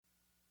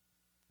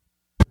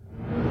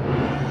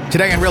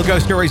Today on Real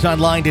Ghost Stories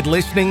Online, did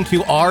listening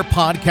to our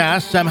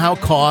podcast somehow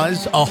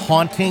cause a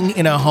haunting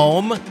in a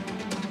home?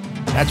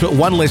 That's what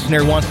one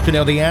listener wants to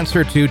know the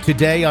answer to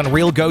today on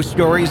Real Ghost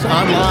Stories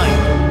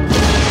Online.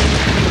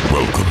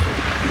 Welcome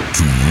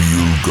to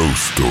Real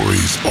Ghost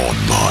Stories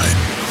Online.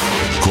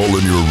 Call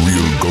in your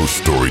real ghost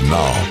story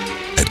now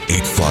at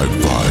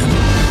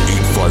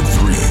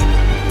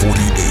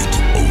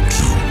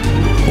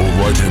 855-853-4802 or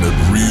write in at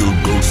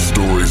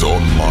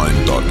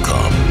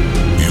realghoststoriesonline.com.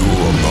 You're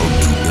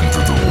about to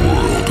enter the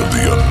world of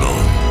the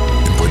unknown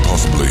and quite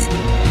possibly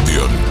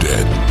the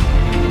undead.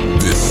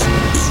 This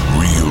is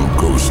Real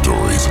Ghost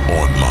Stories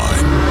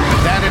Online.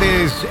 That it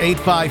is.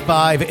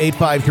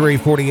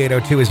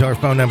 855-853-4802 is our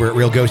phone number at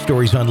Real Ghost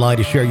Stories Online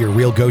to share your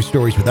real ghost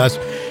stories with us.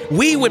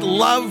 We would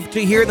love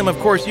to hear them. Of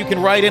course, you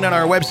can write in on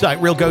our website,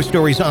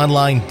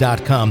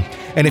 realghoststoriesonline.com.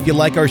 And if you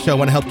like our show,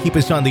 want to help keep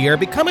us on the air,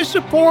 become a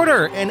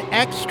supporter, an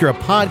extra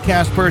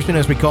podcast person,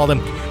 as we call them.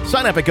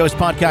 Sign up at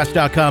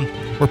ghostpodcast.com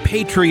or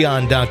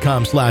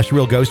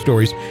patreon.com/Real Ghost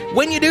Stories.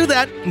 When you do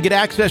that, you get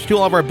access to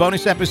all of our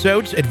bonus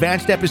episodes,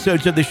 advanced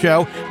episodes of the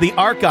show, the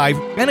archive,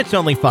 and it's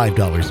only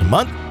 $5 a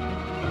month.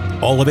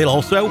 All of it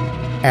also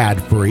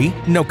ad-free,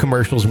 no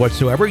commercials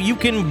whatsoever. You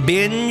can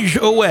binge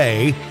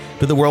away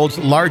to the world's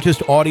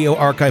largest audio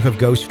archive of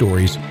ghost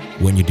stories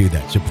when you do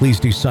that. So please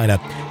do sign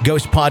up.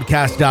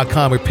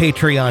 Ghostpodcast.com or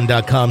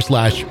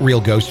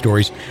patreon.com/Real Ghost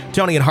Stories.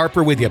 Tony and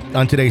Harper with you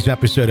on today's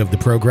episode of the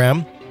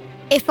program.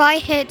 If I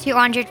hit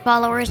 200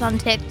 followers on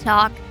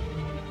TikTok,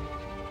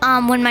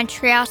 when my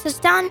treehouse is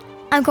done,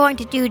 I'm going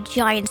to do a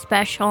giant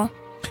special.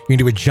 You can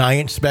do a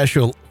giant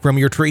special from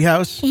your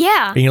treehouse?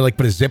 Yeah. And you like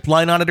put a zip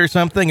line on it or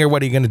something? Or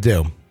what are you going to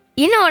do?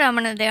 You know what I'm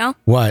going to do.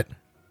 What?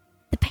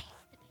 The paint.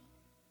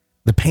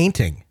 The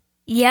painting?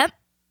 Yep.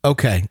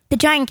 Okay. The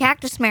giant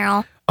cactus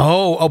mural.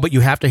 Oh, but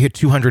you have to hit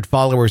 200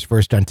 followers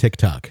first on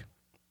TikTok.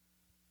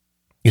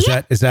 Is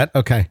that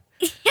okay?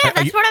 Yeah,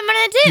 that's what I'm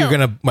going to do. You're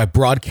going to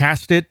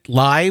broadcast it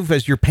live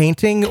as you're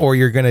painting, or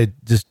you're going to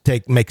just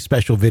make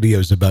special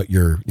videos about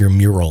your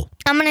mural?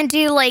 I'm going to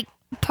do like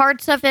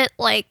parts of it,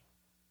 like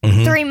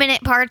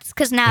 3-minute parts,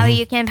 because now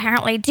you can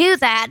apparently do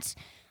that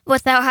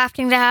without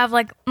having to have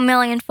like a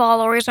million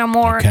followers or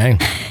more. Okay.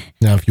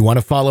 Now, if you want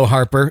to follow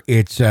Harper,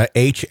 it's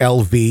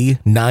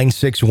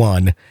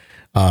HLV961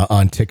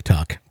 on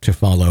TikTok to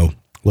follow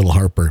little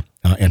Harper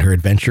and her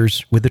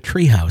adventures with the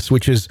treehouse,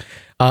 which is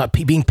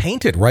being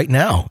painted right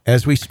now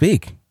as we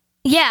speak.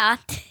 Yeah.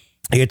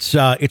 It's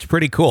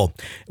pretty cool.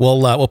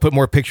 We'll put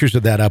more pictures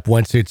of that up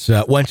once it's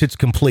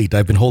complete.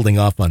 I've been holding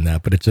off on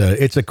that, but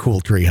it's a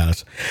cool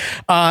treehouse.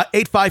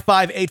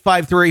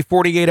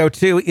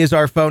 855-853-4802 is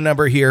our phone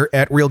number here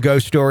at Real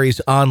Ghost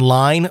Stories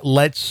Online.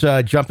 Let's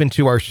jump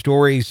into our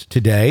stories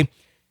today.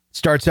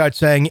 Starts out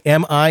saying,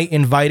 "Am I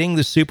inviting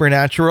the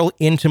supernatural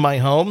into my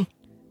home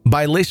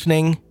by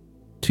listening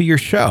to your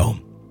show?"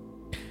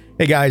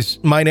 Hey guys,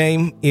 my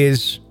name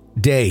is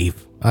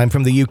Dave. I'm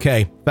from the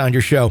UK. Found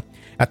your show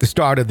at the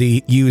start of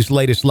the EU's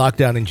latest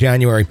lockdown in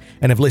January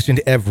and have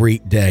listened every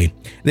day.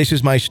 This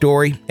is my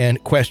story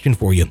and question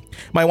for you.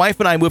 My wife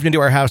and I moved into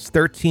our house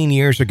 13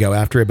 years ago.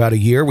 After about a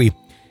year, we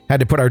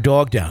had to put our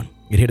dog down.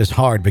 It hit us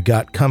hard, but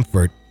got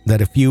comfort that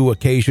a few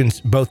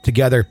occasions both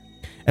together.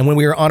 And when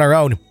we were on our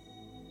own,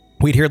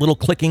 we'd hear little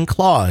clicking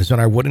claws on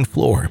our wooden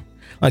floor,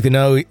 like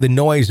the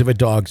noise of a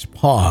dog's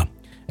paw,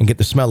 and get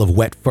the smell of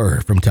wet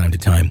fur from time to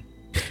time.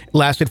 It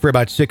lasted for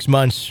about 6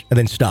 months and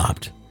then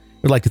stopped.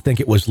 We'd like to think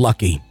it was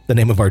Lucky, the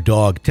name of our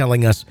dog,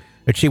 telling us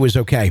that she was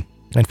okay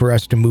and for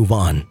us to move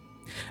on.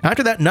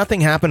 After that,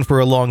 nothing happened for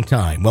a long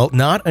time. Well,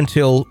 not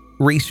until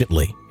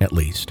recently, at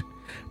least.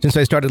 Since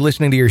I started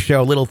listening to your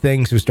show, little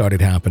things have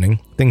started happening.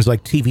 Things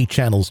like TV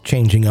channels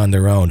changing on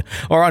their own,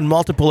 or on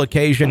multiple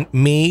occasions,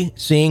 me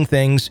seeing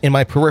things in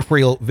my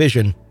peripheral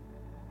vision.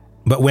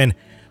 But when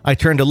I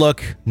turn to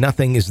look,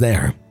 nothing is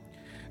there.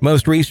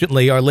 Most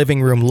recently, our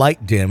living room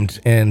light dimmed,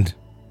 and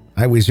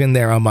I was in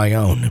there on my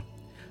own.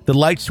 The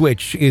light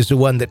switch is the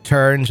one that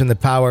turns, and the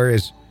power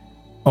is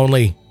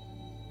only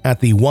at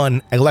the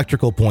one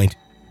electrical point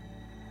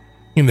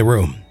in the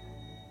room.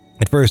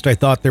 At first, I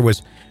thought there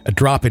was a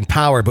drop in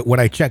power, but when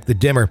I checked the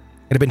dimmer,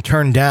 it had been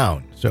turned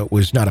down, so it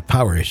was not a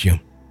power issue.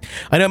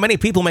 I know many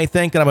people may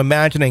think that I'm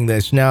imagining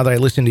this now that I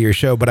listen to your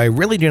show, but I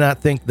really do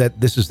not think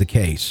that this is the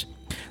case.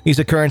 These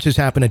occurrences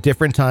happen at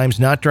different times,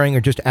 not during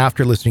or just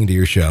after listening to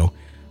your show.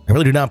 I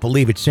really do not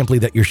believe it's simply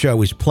that your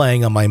show is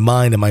playing on my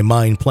mind and my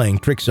mind playing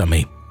tricks on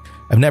me.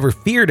 I've never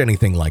feared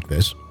anything like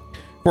this.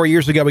 4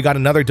 years ago, we got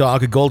another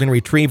dog, a golden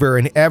retriever,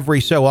 and every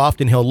so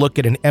often he'll look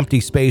at an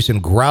empty space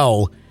and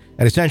growl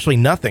at essentially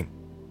nothing.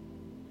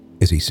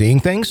 Is he seeing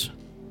things?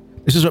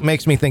 This is what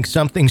makes me think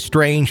something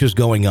strange is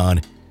going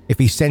on if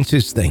he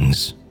senses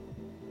things.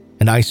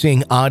 And I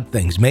seeing odd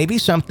things. Maybe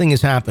something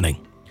is happening.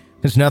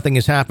 Since nothing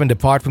has happened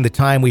apart from the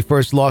time we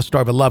first lost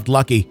our beloved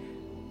Lucky,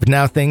 but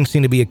now things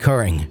seem to be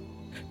occurring.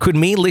 Could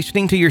me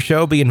listening to your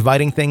show be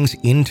inviting things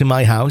into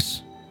my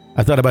house?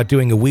 I thought about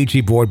doing a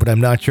Ouija board, but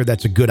I'm not sure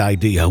that's a good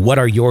idea. What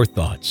are your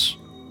thoughts?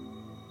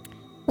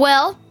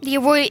 Well, the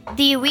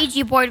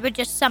Ouija board would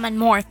just summon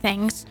more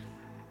things.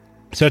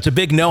 So it's a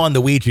big no on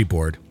the Ouija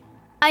board.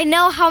 I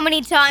know how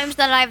many times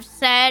that I've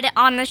said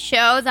on the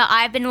show that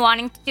I've been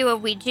wanting to do a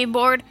Ouija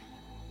board,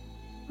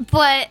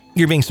 but...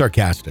 You're being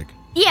sarcastic.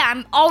 Yeah,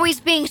 I'm always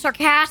being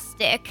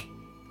sarcastic.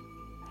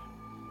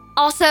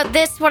 Also,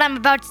 what I'm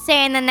about to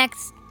say in the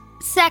next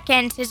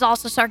second is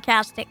also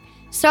sarcastic.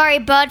 Sorry,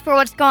 Bud, for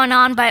what's going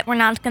on, but we're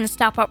not going to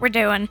stop what we're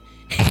doing.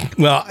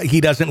 Well,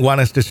 he doesn't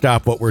want us to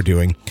stop what we're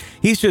doing.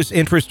 He's just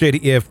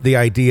interested if the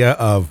idea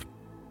of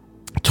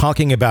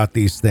talking about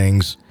these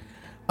things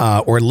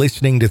or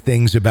listening to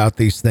things about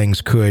these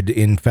things could,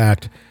 in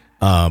fact,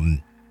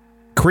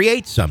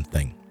 create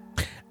something.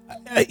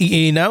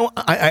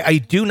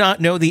 I do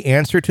not know the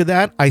answer to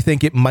that. I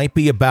think it might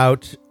be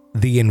about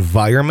the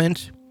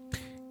environment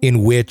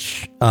in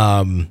which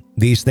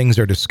these things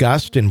are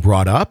discussed and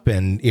brought up.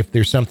 And if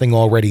there's something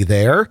already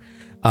there,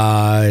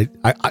 I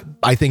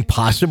think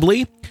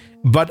possibly.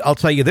 But I'll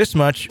tell you this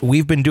much.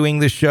 We've been doing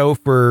this show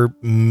for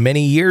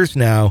many years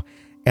now,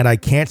 and I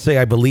can't say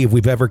I believe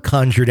we've ever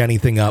conjured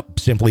anything up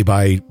simply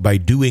by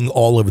doing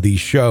all of these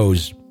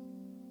shows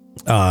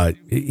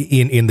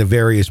in the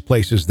various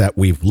places that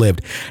we've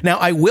lived. Now,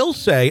 I will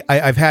say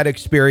I've had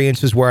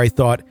experiences where I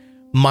thought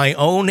my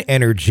own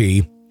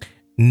energy,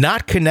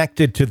 not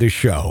connected to the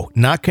show,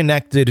 not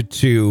connected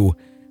to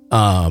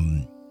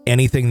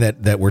anything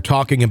that we're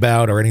talking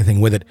about or anything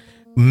with it,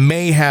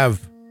 may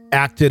have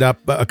acted up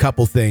a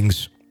couple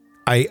things.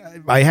 I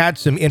had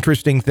some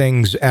interesting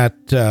things at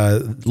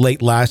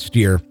late last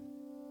year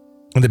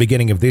and the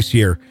beginning of this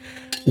year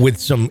with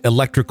some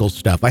electrical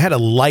stuff. I had a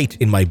light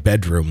in my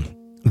bedroom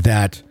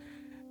that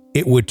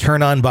it would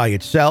turn on by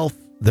itself.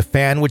 The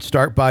fan would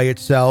start by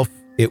itself.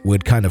 It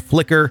would kind of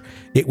flicker.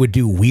 It would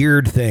do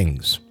weird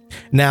things.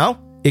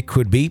 Now, it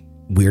could be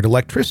weird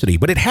electricity,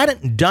 but it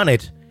hadn't done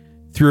it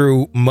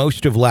through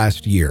most of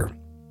last year.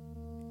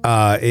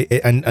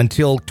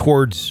 Until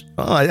towards,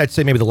 I'd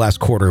say maybe the last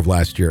quarter of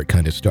last year, it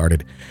kind of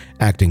started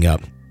acting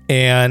up.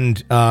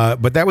 And,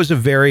 but that was a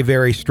very,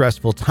 very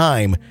stressful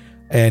time,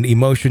 and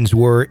emotions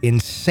were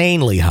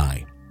insanely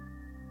high.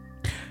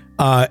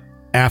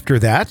 After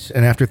that,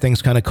 and after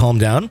things kind of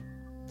calmed down,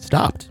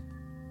 stopped.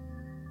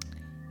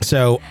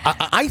 So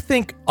I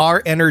think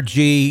our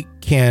energy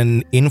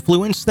can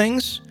influence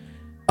things,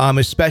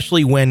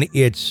 especially when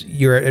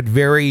you're at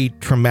very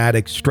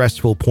traumatic,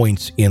 stressful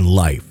points in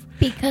life.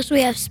 Because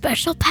we have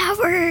special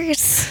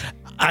powers.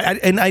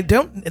 I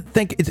don't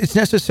think it's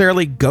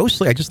necessarily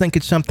ghostly. I just think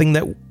it's something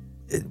that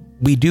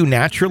we do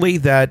naturally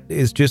that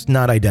is just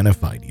not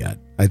identified yet.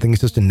 I think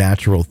it's just a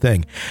natural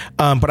thing.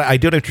 But I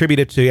don't attribute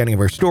it to any of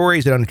our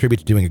stories. I don't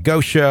attribute it to doing a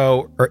ghost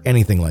show or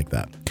anything like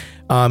that.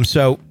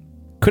 So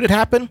could it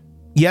happen?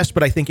 Yes,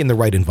 but I think in the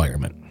right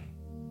environment.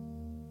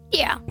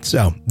 Yeah.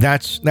 So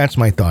that's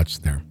my thoughts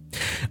there.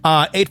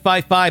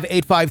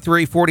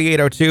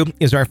 855-853-4802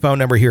 is our phone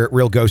number here at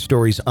Real Ghost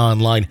Stories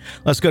Online.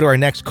 Let's go to our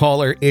next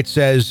caller. It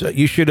says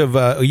you shared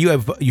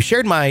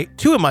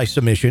two of my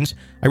submissions.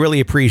 I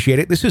really appreciate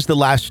it. This is the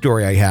last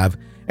story I have,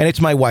 and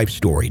it's my wife's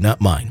story, not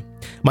mine.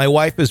 My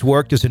wife has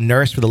worked as a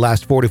nurse for the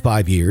last 4 to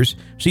 5 years.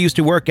 She used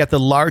to work at the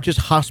largest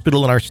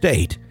hospital in our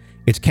state.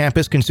 Its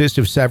campus consists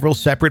of several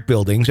separate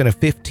buildings and a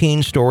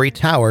 15-story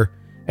tower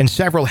and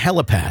several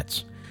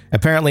helipads.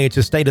 Apparently, it's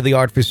a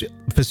state-of-the-art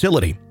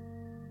facility.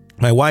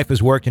 My wife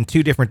has worked in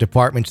 2 different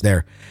departments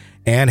there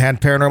and had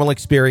paranormal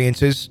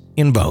experiences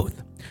in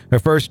both. Her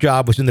first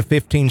job was in the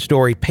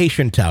 15-story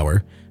patient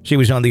tower. She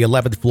was on the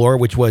 11th floor,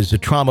 which was a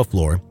trauma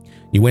floor.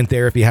 You went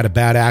there if you had a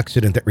bad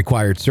accident that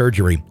required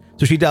surgery.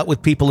 So she dealt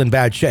with people in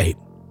bad shape.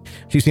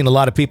 She's seen a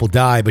lot of people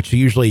die, but she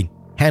usually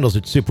handles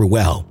it super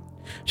well.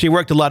 She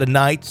worked a lot of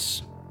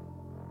nights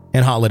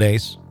and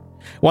holidays.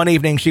 One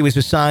evening, she was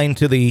assigned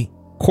to the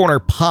corner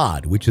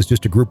pod, which is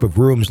just a group of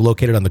rooms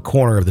located on the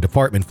corner of the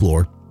department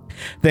floor.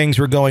 Things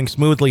were going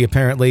smoothly,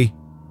 apparently.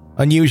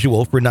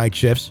 Unusual for night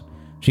shifts.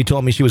 She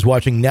told me she was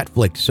watching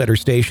Netflix at her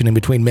station in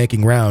between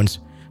making rounds.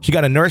 She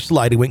got a nurse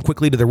light and went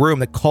quickly to the room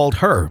that called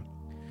her.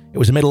 It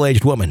was a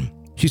middle-aged woman.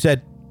 She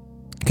said,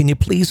 "Can you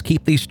please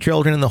keep these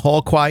children in the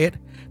hall quiet?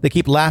 They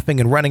keep laughing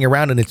and running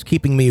around and it's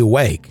keeping me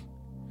awake."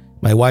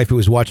 My wife, who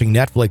was watching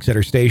Netflix at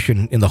her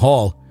station in the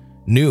hall,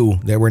 knew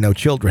there were no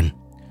children.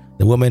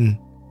 The woman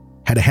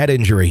had a head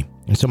injury,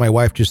 and so my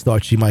wife just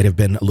thought she might have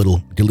been a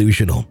little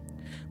delusional.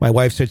 My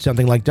wife said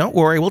something like, "Don't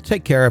worry, we'll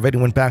take care of it,"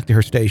 and went back to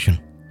her station.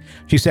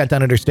 She sat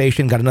down at her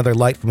station, got another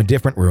light from a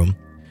different room.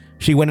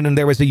 She went in and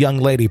there was a young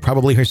lady,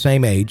 probably her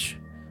same age.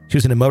 She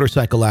was in a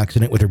motorcycle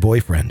accident with her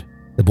boyfriend.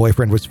 The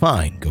boyfriend was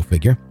fine, go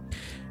figure.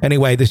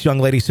 Anyway, this young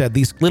lady said,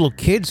 "These little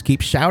kids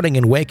keep shouting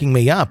and waking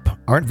me up.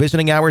 Aren't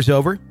visiting hours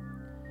over?"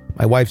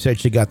 My wife said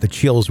she got the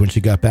chills when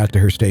she got back to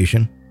her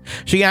station.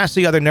 She asked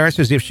the other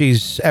nurses if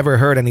she's ever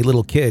heard any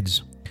little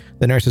kids.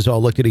 The nurses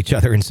all looked at each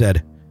other and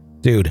said,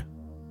 "Dude,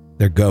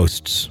 they're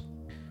ghosts.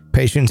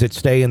 Patients that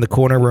stay in the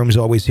corner rooms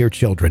always hear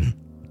children."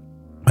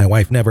 My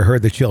wife never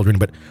heard the children,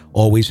 but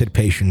always had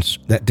patients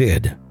that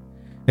did.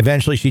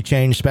 Eventually, she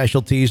changed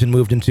specialties and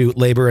moved into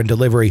labor and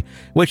delivery,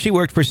 which she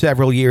worked for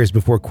several years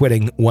before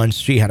quitting once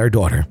she had her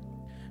daughter.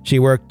 She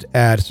worked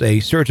as a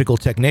surgical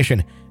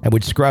technician and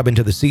would scrub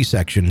into the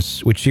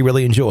C-sections, which she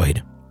really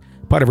enjoyed.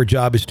 Part of her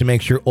job is to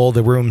make sure all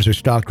the rooms are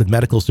stocked with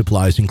medical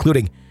supplies,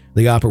 including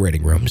the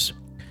operating rooms.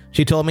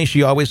 She told me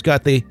she always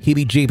got the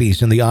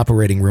heebie-jeebies in the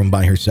operating room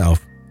by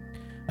herself.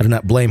 I do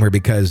not blame her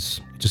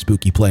because it's a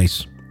spooky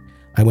place.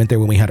 I went there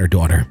when we had our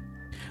daughter.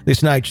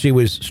 This night, she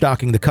was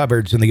stocking the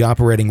cupboards in the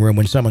operating room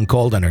when someone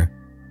called on her.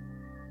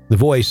 The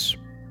voice,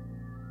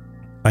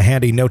 a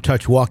handy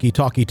no-touch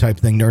walkie-talkie type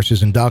thing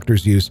nurses and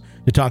doctors use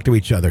to talk to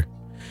each other.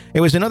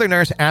 It was another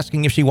nurse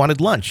asking if she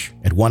wanted lunch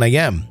at 1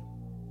 a.m.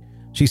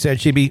 She said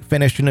she'd be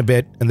finished in a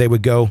bit and they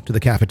would go to the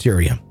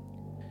cafeteria.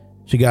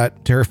 She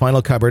got to her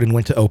final cupboard and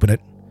went to open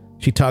it.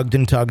 She tugged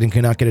and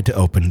could not get it to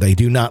open. They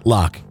do not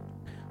lock.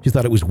 She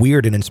thought it was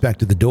weird and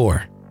inspected the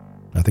door.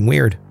 Nothing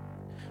weird.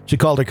 She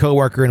called her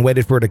coworker and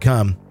waited for her to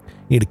come.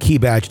 You need a key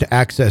badge to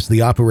access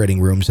the operating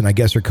rooms, and I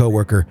guess her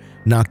coworker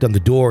knocked on the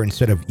door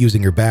instead of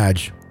using her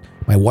badge.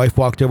 My wife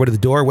walked over to the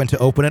door, went to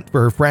open it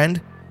for her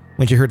friend.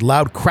 When she heard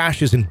loud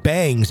crashes and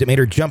bangs, it made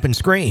her jump and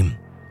scream.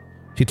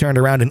 She turned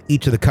around and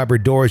each of the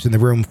cupboard doors in the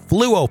room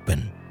flew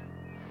open,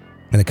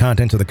 and the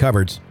contents of the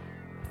cupboards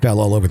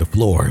fell all over the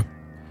floor.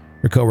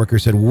 Her coworker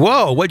said,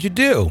 "Whoa, what'd you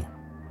do?"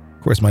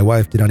 Of course, my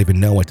wife did not even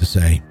know what to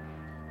say.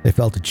 They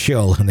felt a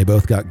chill, and they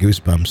both got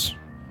goosebumps.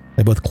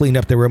 They both cleaned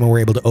up the room and were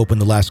able to open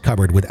the last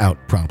cupboard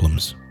without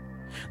problems.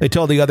 They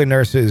told the other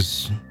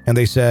nurses, and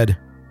they said,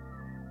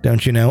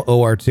 "Don't you know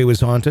OR2 is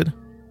haunted?"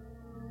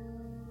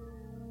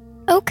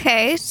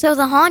 Okay, so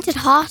the haunted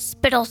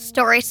hospital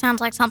story sounds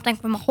like something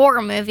from a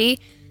horror movie.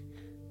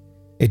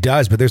 It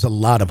does, but there's a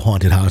lot of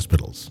haunted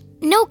hospitals.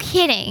 No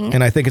kidding.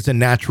 And I think it's a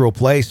natural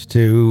place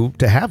to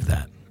have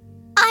that.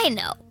 I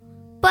know,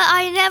 but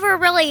I never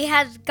really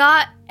have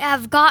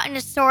gotten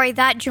a story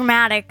that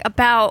dramatic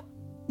about,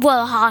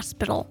 well, a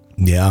hospital.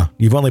 Yeah,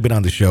 you've only been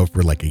on the show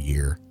for like a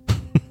year.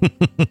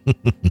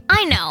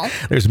 I know.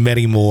 There's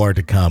many more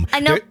to come. I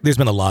know. There's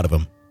been a lot of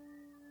them.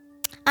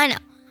 I know.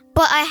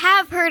 But I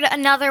have heard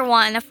another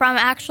one from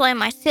actually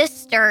my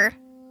sister.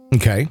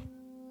 Okay.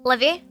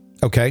 Livy?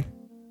 Okay.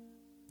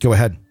 Go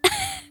ahead.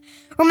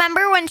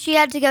 Remember when she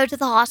had to go to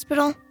the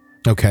hospital?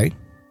 Okay.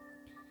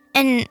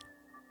 And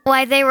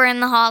while they were in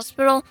the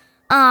hospital,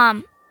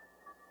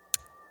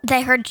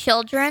 they heard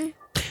children?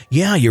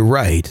 Yeah, you're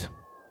right.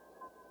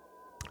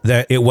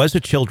 That it was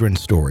a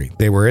children's story.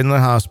 They were in the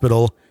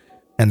hospital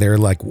and they're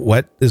like,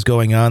 what is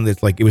going on?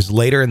 It's like, it was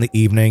later in the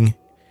evening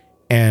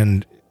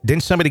and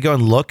didn't somebody go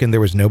and look and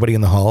there was nobody in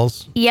the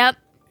halls? Yep.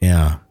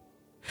 Yeah.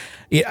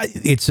 Yeah.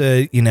 It's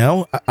a,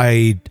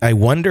 I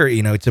wonder,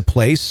 it's a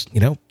place,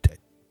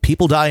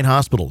 people die in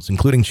hospitals,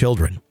 including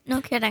children.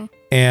 No kidding.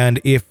 And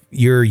if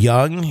you're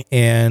young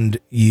and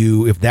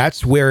if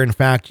that's where, in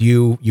fact,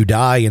 you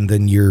die and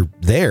then you're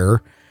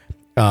there,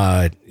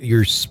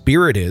 your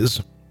spirit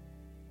is,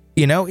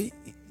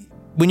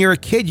 when you're a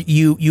kid,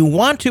 you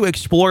want to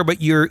explore,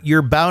 but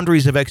your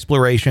boundaries of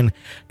exploration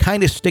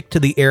kind of stick to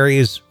the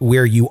areas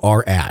where you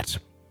are at.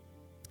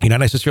 You're not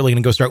necessarily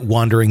going to go start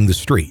wandering the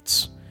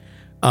streets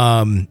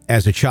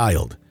as a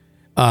child.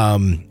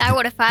 I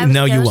would if I was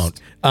No, a you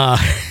ghost.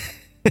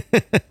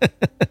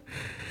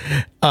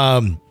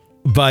 won't.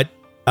 But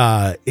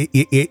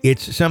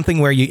it's something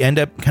where you end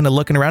up kind of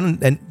looking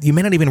around and you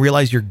may not even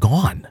realize you're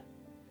gone.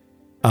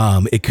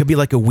 It could be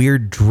like a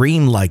weird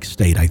dream-like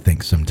state, I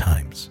think,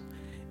 sometimes.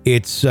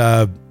 It's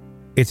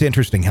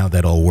interesting how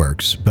that all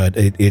works, but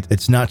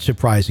it's not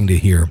surprising to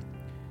hear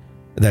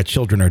that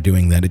children are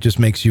doing that. It just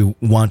makes you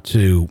want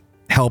to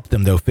help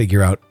them, though,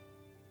 figure out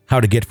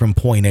how to get from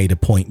point A to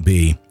point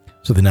B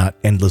so they're not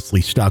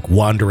endlessly stuck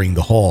wandering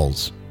the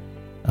halls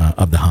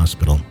of the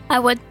hospital. I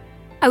would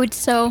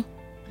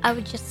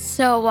just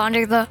so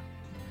wander the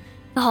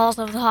halls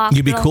of the hospital.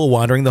 You'd be cool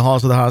wandering the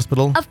halls of the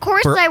hospital? Of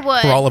course I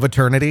would. For all of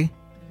eternity?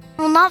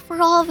 Well, not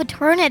for all of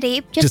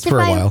eternity. Just for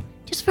a while.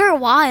 Just for a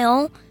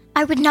while.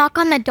 I would knock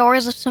on the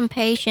doors of some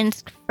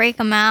patients, freak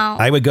them out.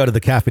 I would go to the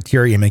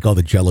cafeteria and make all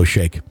the Jell-O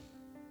shake.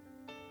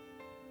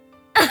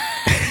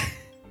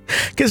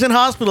 Because in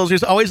hospitals,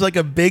 there's always like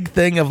a big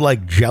thing of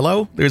like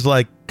Jell-O. There's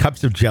like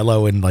cups of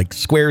Jell-O and like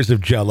squares of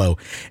Jell-O.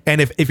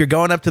 And if you're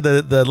going up to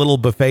the little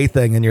buffet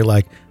thing and you're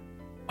like,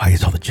 why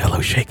is all the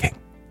Jell-O shaking?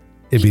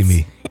 It'd be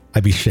me.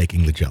 I'd be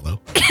shaking the Jell-O.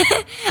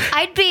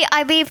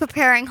 I'd be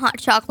preparing hot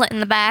chocolate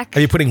in the back. Are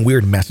you putting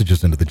weird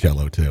messages into the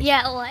Jell-O too?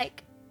 Yeah,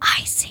 like,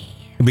 I see.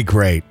 It'd be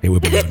great. It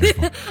would be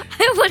wonderful.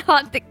 I would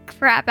haunt the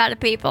crap out of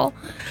people.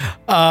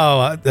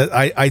 Oh,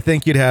 I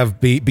think you'd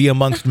be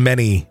amongst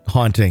many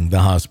haunting the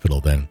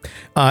hospital then.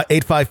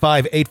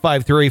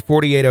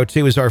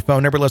 855-853-4802 is our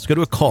phone number. Let's go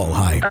to a call.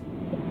 Hi.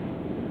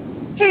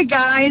 Hey,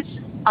 guys.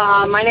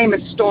 My name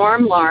is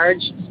Storm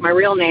Large. It's my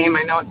real name.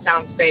 I know it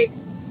sounds fake.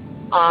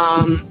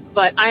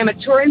 But I am a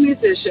touring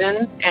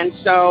musician, and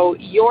so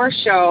your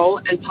show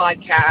and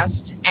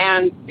podcast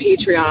and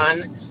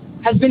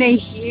Patreon has been a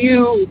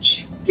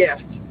huge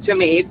gift to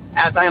me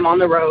as I am on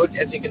the road.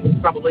 As you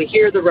can probably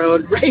hear the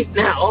road right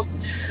now.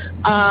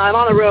 I'm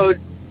on the road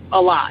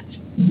a lot.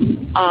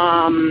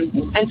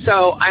 And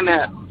so I'm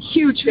a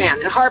Huge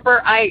fan. And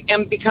Harper, I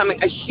am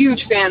becoming a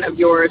huge fan of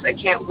yours. I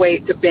can't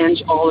wait to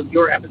binge all of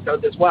your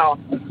episodes as well.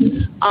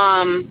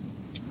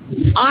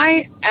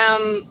 I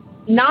am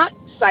not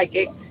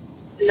psychic,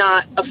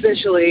 not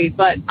officially,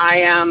 but I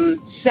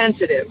am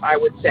sensitive, I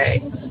would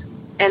say.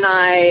 And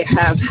I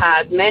have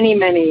had many,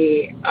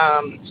 many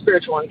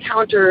spiritual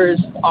encounters,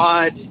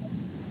 odd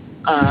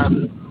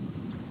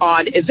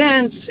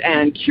events,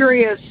 and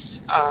curious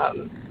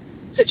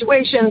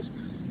situations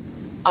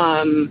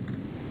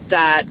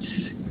that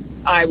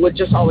I would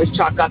just always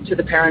chalk up to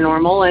the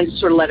paranormal and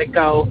sort of let it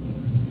go.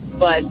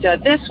 But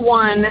this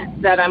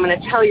one that I'm going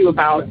to tell you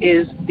about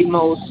is the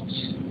most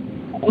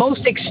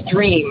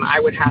extreme, I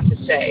would have to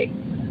say,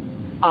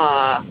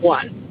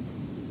 one.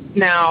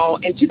 Now,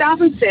 in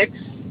 2006,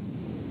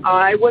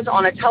 I was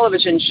on a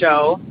television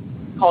show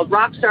called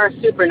Rockstar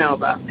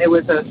Supernova. It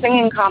was a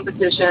singing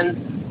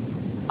competition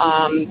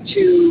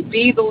to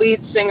be the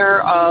lead singer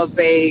of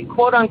a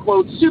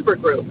quote-unquote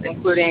supergroup,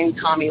 including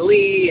Tommy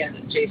Lee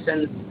and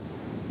Jason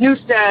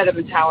Newsted of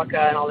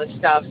Metallica and all this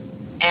stuff.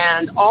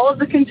 And all of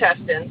the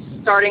contestants,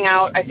 starting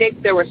out, I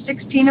think there were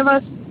 16 of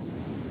us,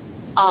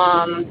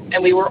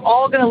 and we were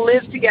all going to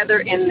live together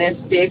in this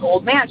big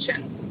old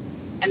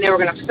mansion. And they were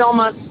going to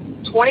film us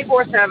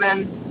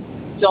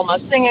 24/7, film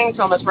us singing,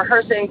 film us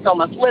rehearsing,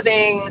 film us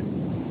living.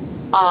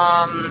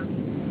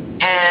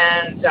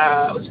 And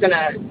it was going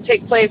to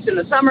take place in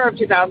the summer of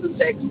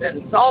 2006,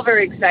 and it's all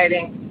very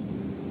exciting.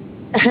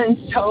 And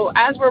so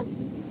as we're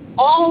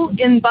all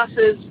in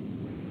buses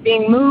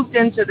being moved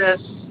into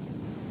this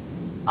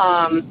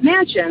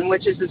mansion,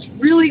 which is this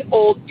really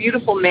old,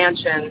 beautiful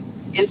mansion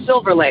in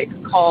Silver Lake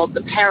called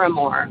the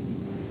Paramour,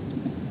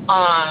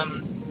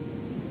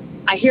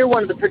 I hear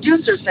one of the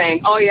producers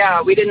saying, oh,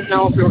 yeah, we didn't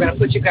know if we were going to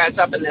put you guys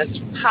up in this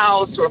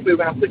house or if we were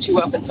going to put you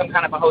up in some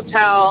kind of a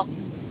hotel,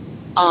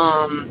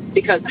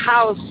 because the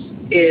house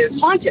is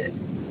haunted.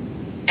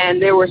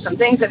 And there were some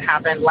things that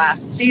happened last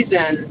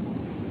season,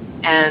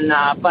 and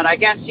but I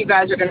guess you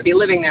guys are going to be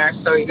living there,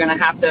 so you're going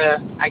to have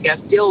to, I guess,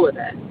 deal with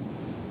it.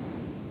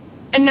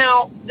 And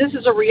now, this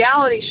is a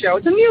reality show.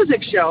 It's a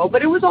music show,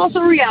 but it was also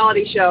a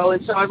reality show,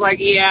 and so I was like,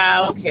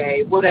 yeah,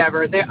 okay,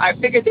 whatever. I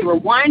figured they were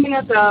winding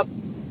us up,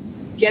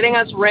 getting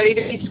us ready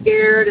to be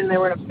scared, and they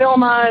were going to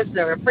film us,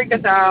 they were going to freak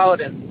us out,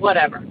 and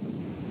whatever.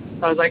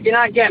 So I was like, you're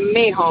not getting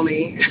me,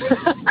 homie.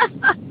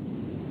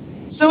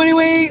 So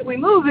anyway, we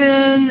move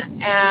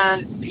in,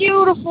 and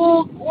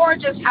beautiful,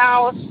 gorgeous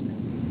house,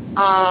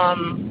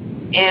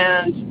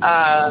 and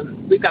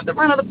we've got the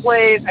run of the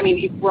place. I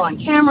mean, we're on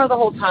camera the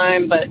whole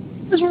time, but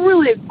it's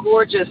really a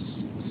gorgeous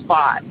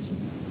spot.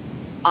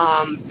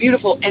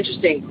 Beautiful,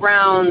 interesting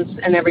grounds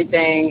and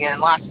everything,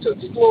 and lots to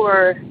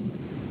explore.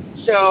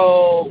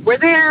 So we're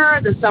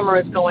there, the summer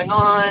is going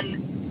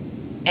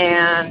on,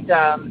 and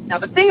now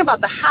the thing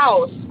about the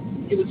house,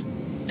 it was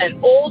an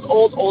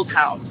old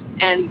house,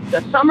 and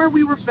the summer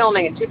we were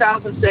filming in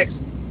 2006,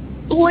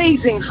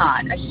 blazing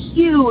hot, a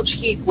huge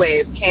heat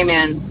wave came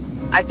in,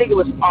 I think it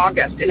was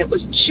August, and it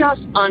was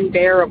just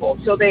unbearable.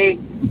 So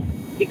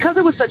because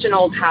it was such an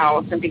old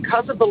house, and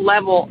because of the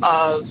level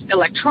of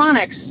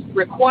electronics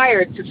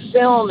required to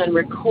film and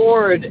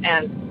record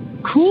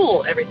and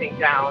cool everything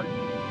down,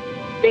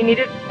 they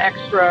needed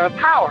extra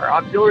power,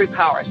 auxiliary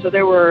power. So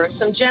there were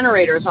some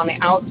generators on the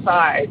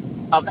outside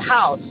of the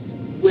house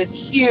with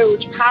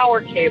huge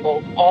power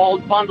cables all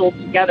bundled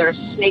together,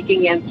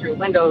 snaking in through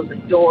windows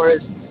and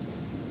doors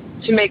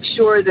to make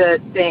sure that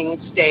things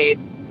stayed,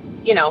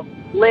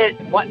 lit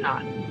and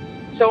whatnot.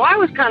 So I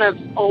was kind of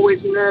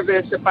always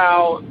nervous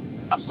about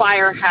a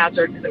fire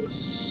hazard because it was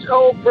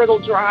so brittle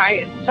dry.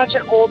 It's such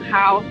an old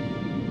house,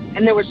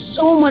 and there was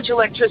so much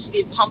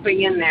electricity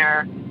pumping in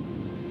there.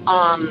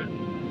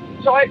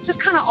 So I just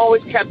kind of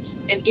always kept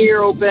an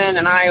ear open,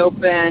 an eye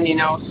open,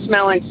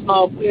 smelling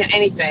smoke,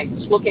 anything,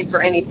 just looking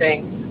for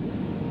anything.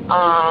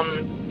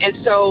 And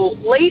so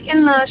late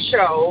in the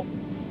show,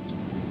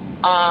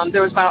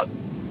 there was about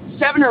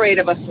 7 or 8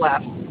 of us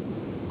left.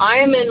 I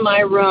am in my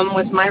room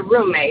with my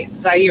roommate,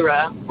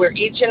 Zaira. We're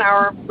each in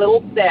our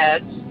little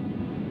beds,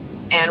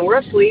 and we're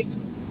asleep.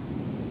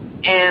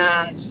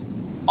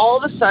 And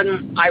all of a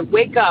sudden, I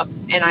wake up,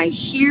 and I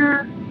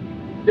hear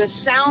the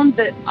sound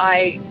that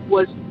I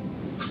was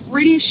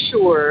pretty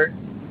sure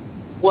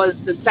was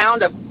the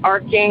sound of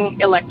arcing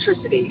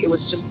electricity. It was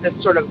just this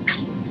sort of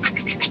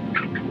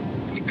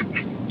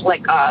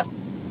like a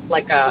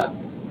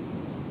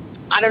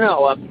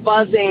a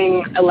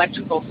buzzing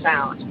electrical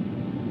sound.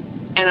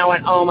 And I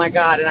went, oh my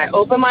God. And I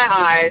opened my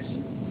eyes,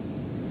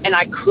 and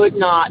I could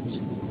not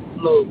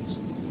move.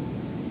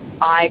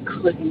 I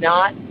could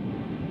not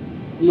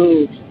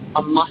move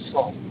a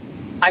muscle.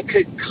 I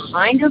could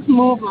kind of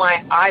move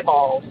my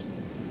eyeballs,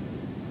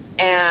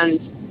 and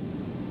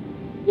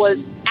was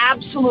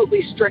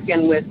absolutely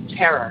stricken with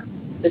terror.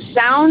 The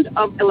sound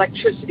of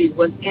electricity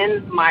was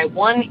in my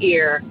one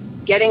ear,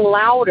 getting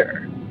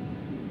louder,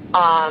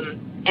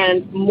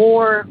 and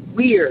more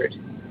weird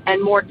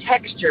and more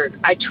textured.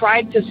 I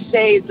tried to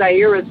say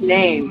Zaira's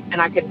name,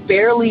 and I could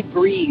barely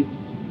breathe.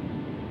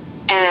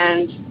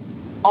 And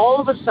all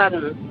of a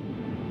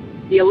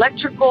sudden, the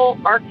electrical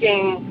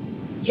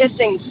arcing,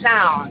 hissing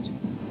sound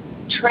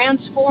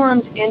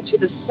transformed into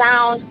the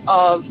sound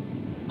of,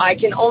 I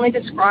can only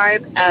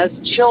describe as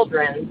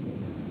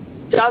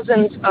children,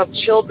 dozens of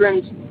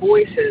children's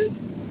voices,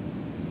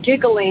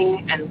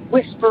 giggling and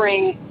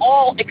whispering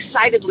all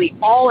excitedly,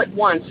 all at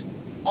once,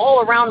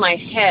 all around my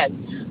head.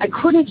 I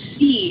couldn't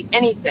see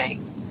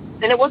anything.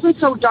 And it wasn't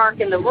so dark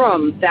in the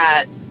room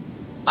that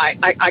I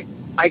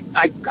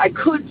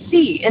could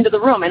see into the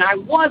room, and I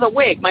was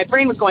awake. My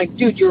brain was going,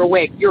 dude, you're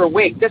awake,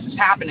 this is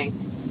happening.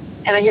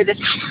 And I hear this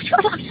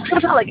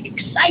like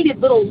excited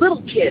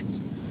little kids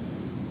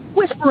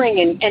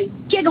whispering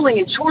and giggling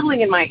and chortling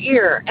in my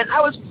ear, and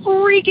I was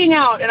freaking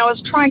out, and I was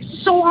trying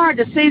so hard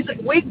to say,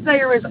 wake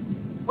Zaira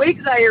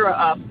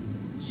up,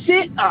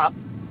 sit up,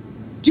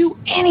 do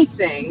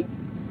anything.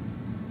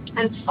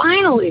 And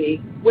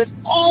finally, with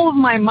all of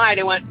my might,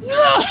 I went,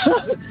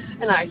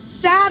 and I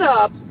sat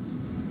up,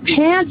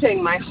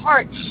 panting, my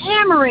heart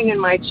hammering in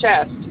my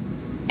chest,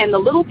 and the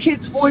little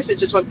kids'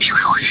 voices just went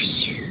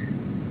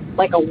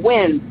like a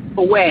wind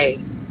away.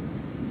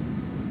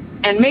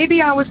 And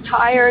maybe I was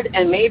tired,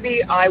 and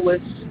maybe I was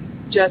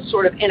just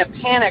sort of in a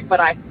panic, but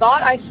I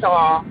thought I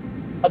saw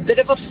a bit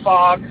of a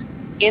fog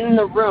in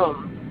the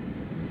room.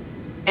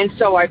 And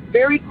so I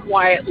very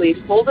quietly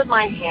folded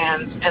my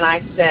hands and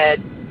I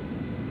said,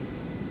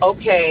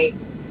 okay,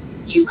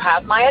 you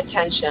have my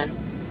attention.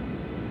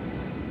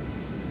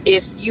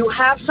 If you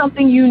have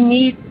something you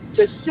need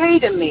to say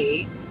to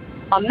me,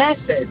 a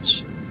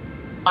message,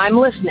 I'm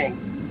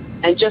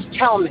listening. And just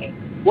tell me,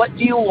 what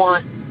do you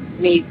want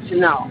me to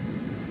know?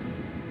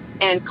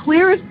 And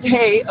clear as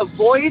day, a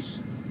voice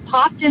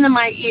popped into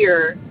my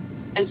ear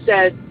and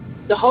said,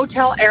 the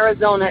Hotel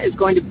Arizona is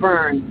going to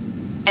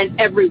burn and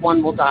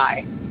everyone will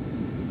die.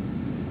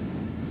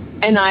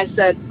 And I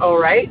said, all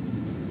right,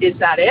 is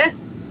that it?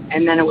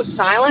 And then it was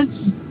silence.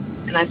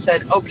 And I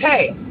said,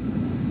 okay,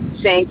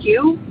 thank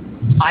you.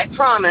 I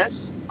promise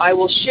I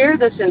will share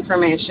this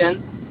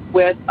information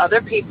with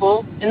other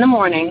people in the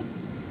morning.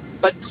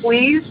 But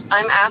please,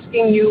 I'm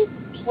asking you,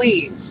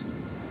 please,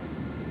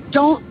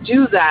 don't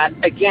do that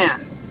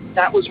again.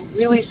 That was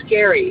really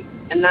scary,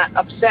 and that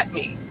upset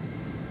me.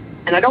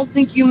 And I don't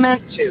think you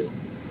meant to.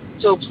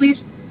 So please,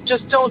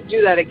 just don't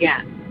do that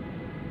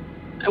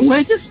again. I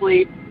went to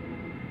sleep,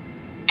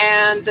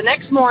 and the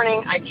next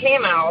morning I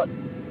came out,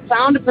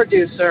 found a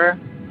producer,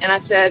 and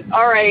I said,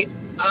 all right,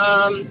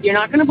 you're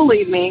not going to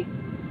believe me,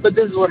 but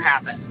this is what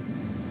happened.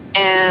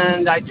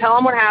 And I tell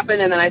him what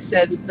happened, and then I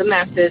said the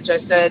message.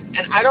 I said,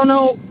 and I don't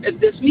know if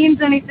this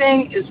means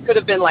anything. It could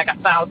have been like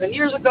 1,000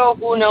 years ago.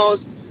 Who knows?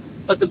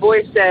 But the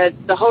voice said,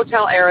 the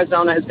Hotel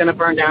Arizona is going to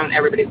burn down and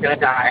everybody's going to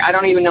die. I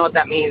don't even know what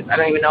that means. I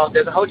don't even know if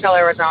there's a Hotel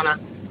Arizona.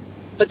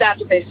 But that's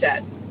what they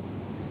said.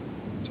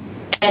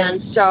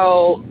 And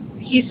so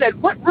he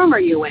said, what room are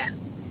you in?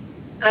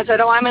 And I said,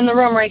 oh, I'm in the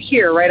room right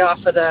here, right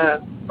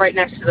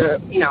next to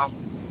the,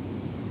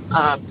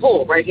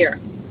 pool right here.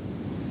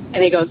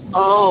 And he goes,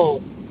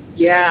 oh,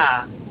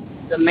 yeah,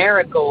 the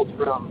Marigold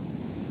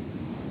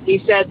room. He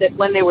said that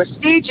when they were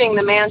staging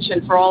the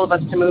mansion for all of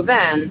us to move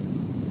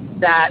in,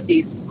 that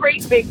these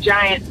great big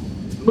giant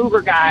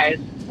mover guys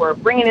were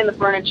bringing in the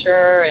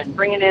furniture and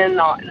bringing in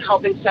and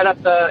helping set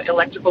up the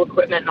electrical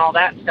equipment and all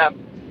that stuff.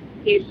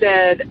 He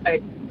said a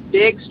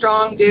big,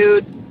 strong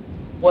dude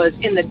was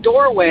in the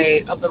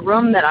doorway of the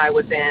room that I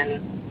was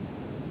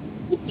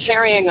in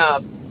carrying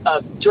a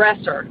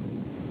dresser.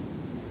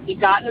 He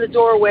got in the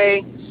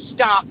doorway,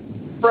 stopped,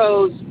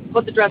 froze,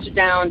 put the dresser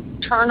down,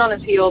 turned on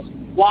his heels,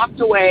 walked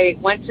away,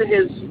 went to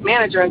his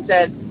manager and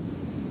said,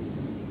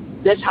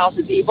 this house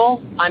is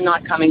evil, I'm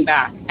not coming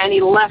back. And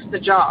he left the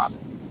job.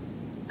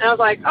 And I was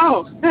like,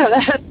 oh,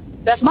 yeah,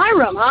 that's my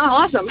room, huh?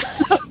 Awesome.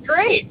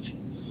 Great.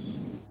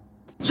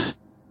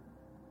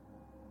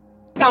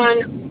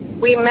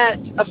 We met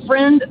a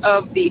friend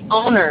of the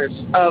owners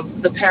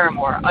of the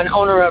Paramore, an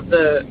owner of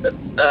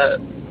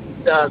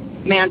the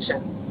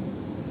mansion.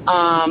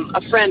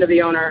 A friend of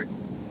the owner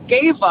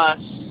gave us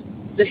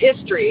the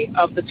history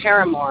of the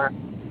Paramore,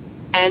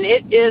 and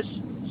it is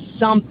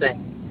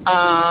something.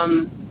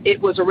 It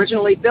was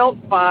originally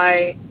built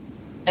by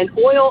an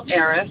oil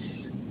heiress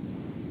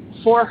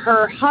for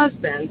her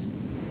husband,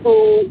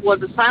 who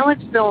was a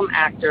silent film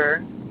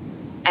actor,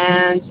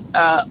 and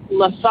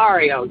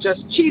Lothario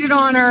just cheated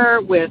on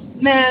her with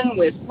men,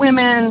 with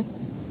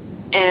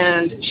women,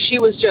 and she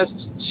was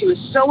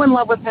so in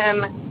love with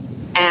him,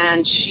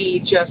 and she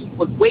just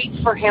would wait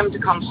for him to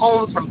come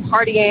home from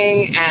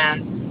partying,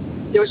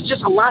 and there was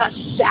just a lot of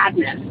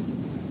sadness.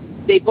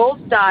 They both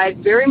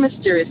died very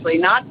mysteriously,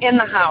 not in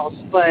the house,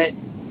 but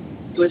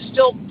it was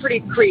still pretty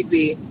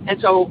creepy.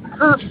 And so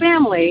her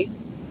family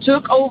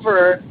took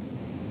over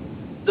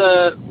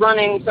the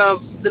runnings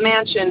of the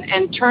mansion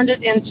and turned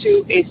it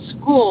into a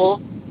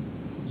school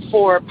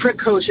for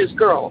precocious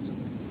girls.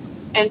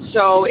 And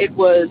so it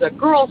was a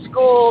girls'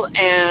 school,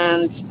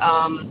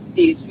 and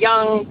these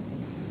young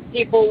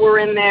people were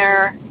in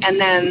there,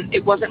 and then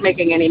it wasn't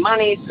making any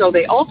money, so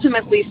they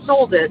ultimately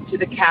sold it to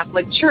the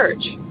Catholic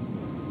Church.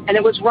 And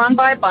it was run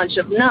by a bunch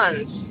of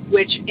nuns.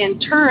 which in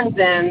turn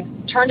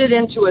then turned it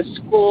into a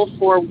school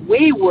for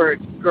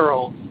wayward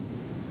girls.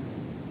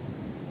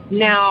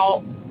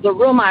 Now, the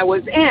room I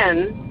was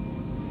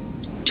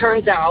in,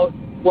 turns out,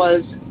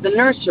 was the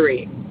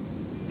nursery.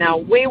 Now,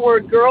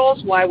 wayward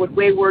girls, why would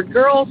wayward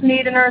girls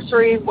need a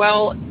nursery?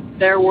 Well,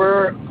 there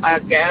were, I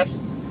guess,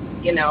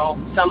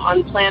 some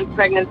unplanned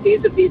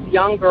pregnancies of these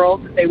young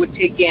girls that they would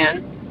take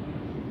in.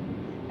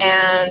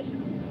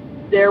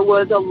 And there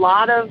was a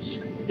lot of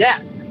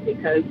death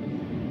because,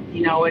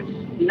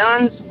 it's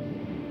nuns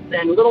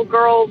and little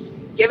girls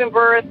giving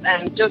birth,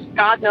 and just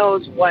God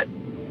knows what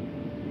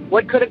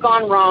could have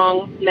gone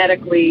wrong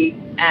medically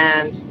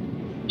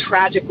and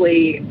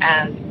tragically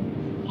and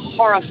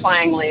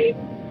horrifyingly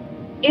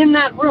in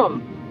that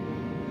room.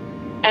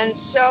 And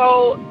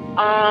so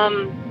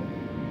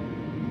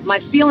my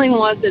feeling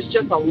was there's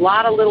just a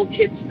lot of little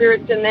kid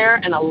spirits in there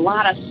and a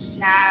lot of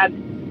sad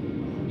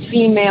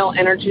female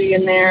energy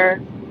in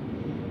there.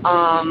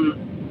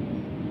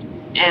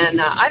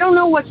 And I don't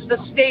know what's the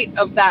state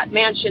of that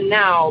mansion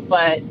now,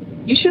 but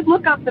you should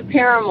look up the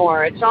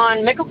Paramore. It's on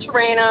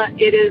Micheltorena.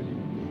 It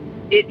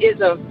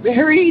is a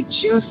very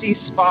juicy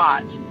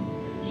spot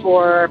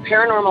for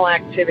paranormal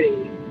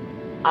activity.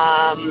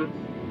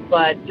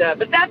 But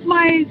that's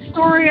my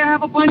story. I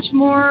have a bunch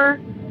more.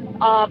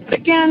 But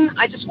again,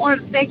 I just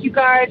wanted to thank you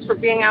guys for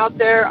being out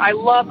there. I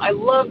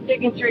love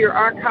digging through your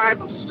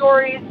archive of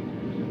stories.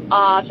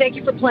 Thank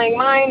you for playing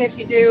mine if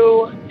you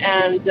do.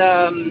 And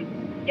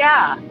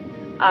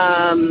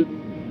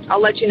I'll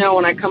let you know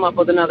when I come up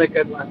with another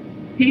good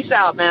one. Peace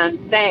out,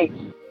 man. Thanks.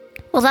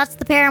 Well, that's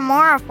the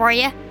Paramore for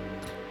you.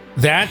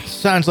 That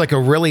sounds like a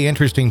really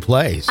interesting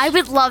place. I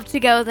would love to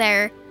go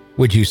there.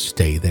 Would you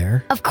stay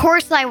there? Of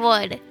course I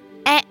would.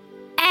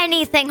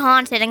 Anything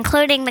haunted,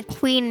 including the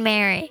Queen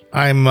Mary.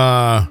 I'm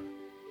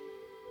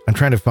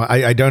trying to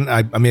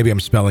find, maybe I'm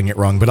spelling it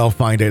wrong, but I'll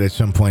find it at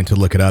some point to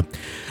look it up.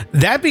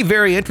 That'd be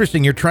very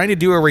interesting. You're trying to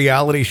do a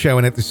reality show,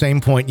 and at the same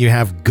point you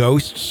have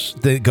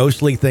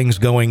ghostly things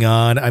going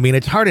on. I mean,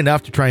 it's hard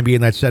enough to try and be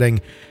in that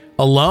setting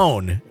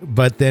alone,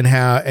 but then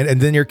and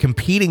then you're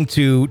competing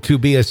to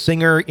be a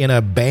singer in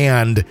a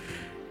band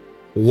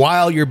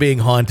while you're being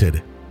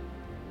haunted.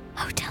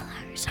 Hotel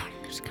Arizona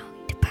is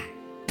going to burn.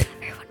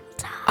 Everyone will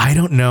die. I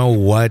don't know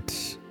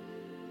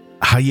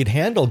how you'd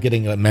handle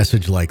getting a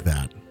message like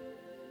that.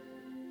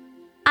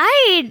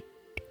 I'd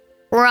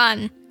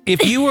run.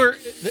 If you were,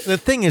 the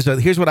thing is,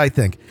 here's what I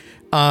think.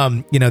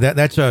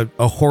 That's a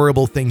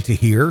horrible thing to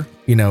hear,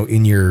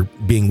 in your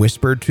being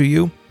whispered to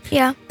you.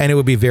 Yeah. And it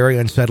would be very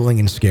unsettling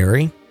and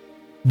scary.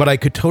 But I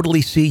could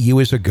totally see you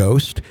as a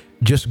ghost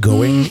just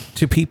going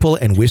to people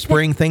and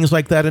whispering things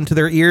like that into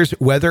their ears,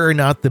 whether or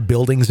not the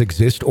buildings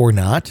exist or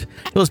not.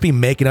 They'll just be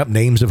making up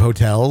names of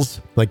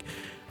hotels. Like,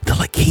 the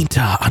La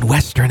Quinta on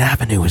Western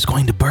Avenue is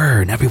going to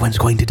burn. Everyone's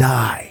going to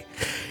die.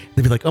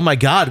 They'd be like, oh my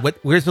God,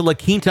 where's the La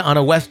Quinta on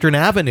a Western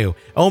Avenue?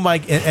 Oh my,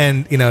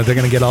 and they're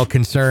going to get all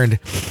concerned,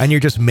 and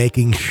you're just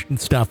making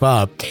stuff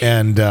up.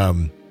 And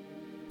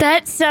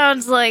that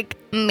sounds like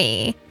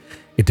me.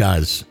 It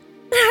does.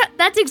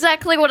 That's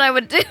exactly what I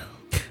would do.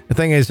 The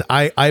thing is,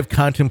 I've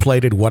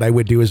contemplated what I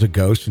would do as a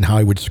ghost and how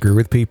I would screw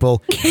with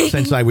people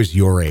since I was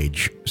your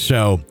age.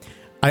 So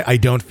I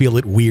don't feel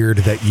it weird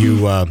that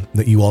you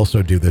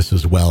also do this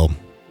as well.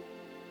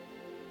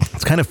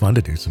 It's kind of fun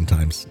to do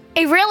sometimes.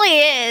 It really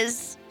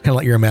is. Kind of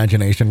let your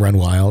imagination run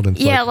wild. And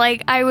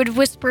like I would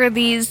whisper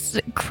these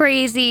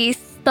crazy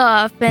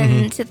stuff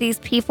into these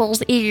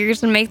people's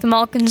ears and make them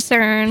all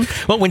concerned.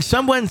 Well, when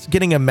someone's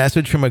getting a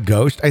message from a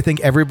ghost, I think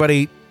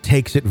everybody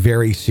takes it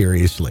very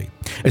seriously,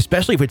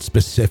 especially if it's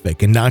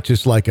specific and not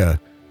just like a,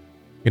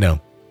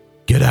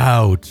 get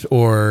out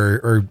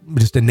or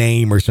just a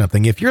name or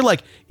something. If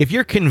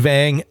you're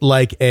conveying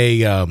like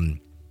a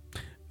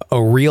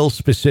real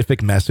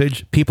specific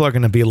message, people are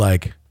going to be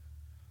like,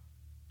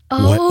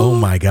 what? Oh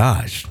my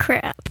gosh.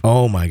 Crap.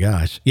 Oh my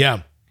gosh.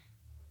 Yeah.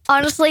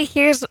 Honestly,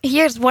 here's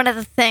one of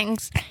the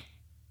things.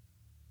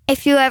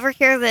 If you ever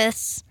hear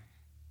this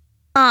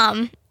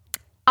off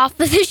of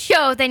the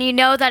show, then you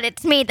know that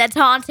it's me that's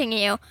haunting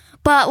you.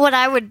 But what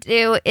I would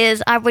do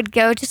is I would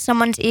go to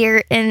someone's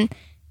ear and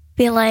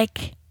be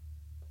like,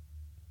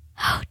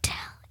 Hotel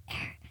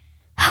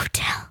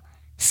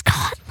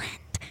Scotland.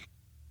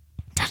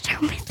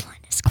 Dunder Mifflin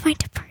is going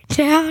to burn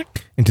down.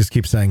 And just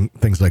keep saying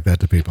things like that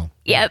to people.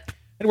 Yep.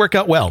 It worked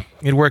out well.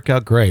 It worked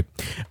out great.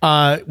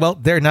 Well,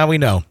 now we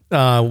know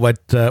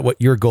what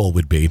your goal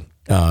would be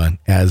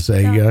as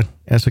a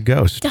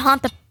ghost. To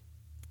haunt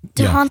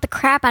the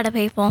crap out of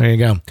people. There you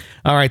go.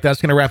 All right, that's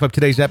going to wrap up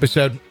today's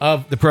episode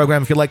of the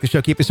program. If you like the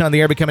show, keep us on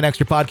the air, become an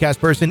extra podcast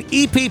person.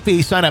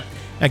 EPP, sign up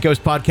at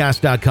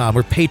ghostpodcast.com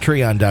or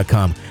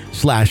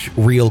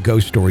patreon.com/Real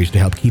Ghost Stories to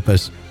help keep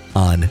us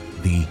on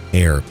the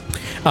air.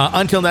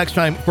 Until next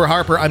time, for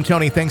Harper, I'm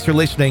Tony. Thanks for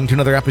listening to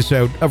another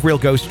episode of Real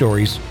Ghost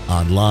Stories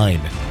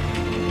Online.